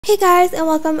Hey guys, and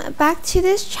welcome back to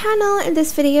this channel. In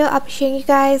this video I'll be showing you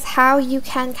guys how you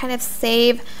can kind of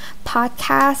save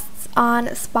podcasts on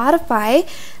Spotify.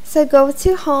 So go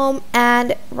to home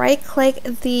and right click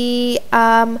the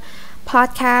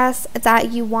podcast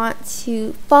that you want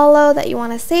to follow, that you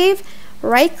want to save.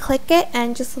 Right click it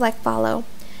and just select follow.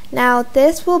 Now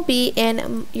this will be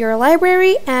in your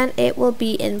library and it will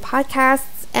be in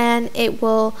podcasts and it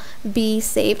will be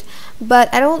saved,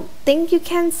 but I don't think you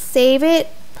can save it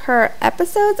per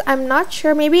episodes. I'm not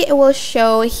sure, maybe it will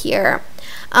show here,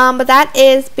 but that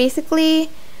is basically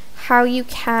how you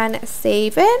can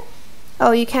save it.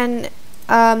 You can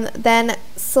then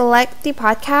select the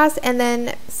podcast and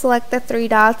then select the three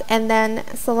dots and then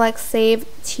select save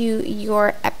to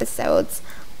your episodes,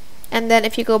 and then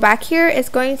if you go back here it's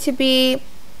going to be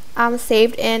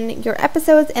saved in your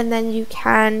episodes, and then you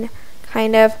can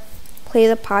kind of play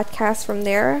the podcast from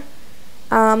there.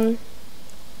 I'm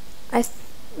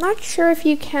not sure if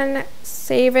you can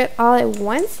save it all at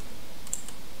once,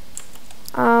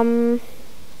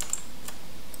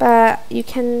 but you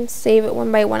can save it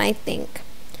one by one, I think.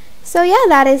 So yeah,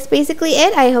 that is basically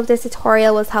it. I hope this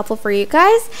tutorial was helpful for you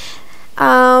guys.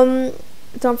 Don't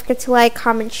forget to like,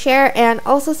 comment, share, and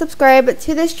also subscribe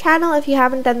to this channel if you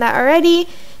haven't done that already.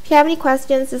 If you have any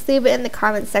questions, just leave it in the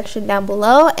comment section down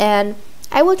below and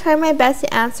I will try my best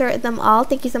to answer them all.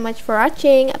 Thank you so much for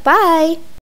watching. Bye!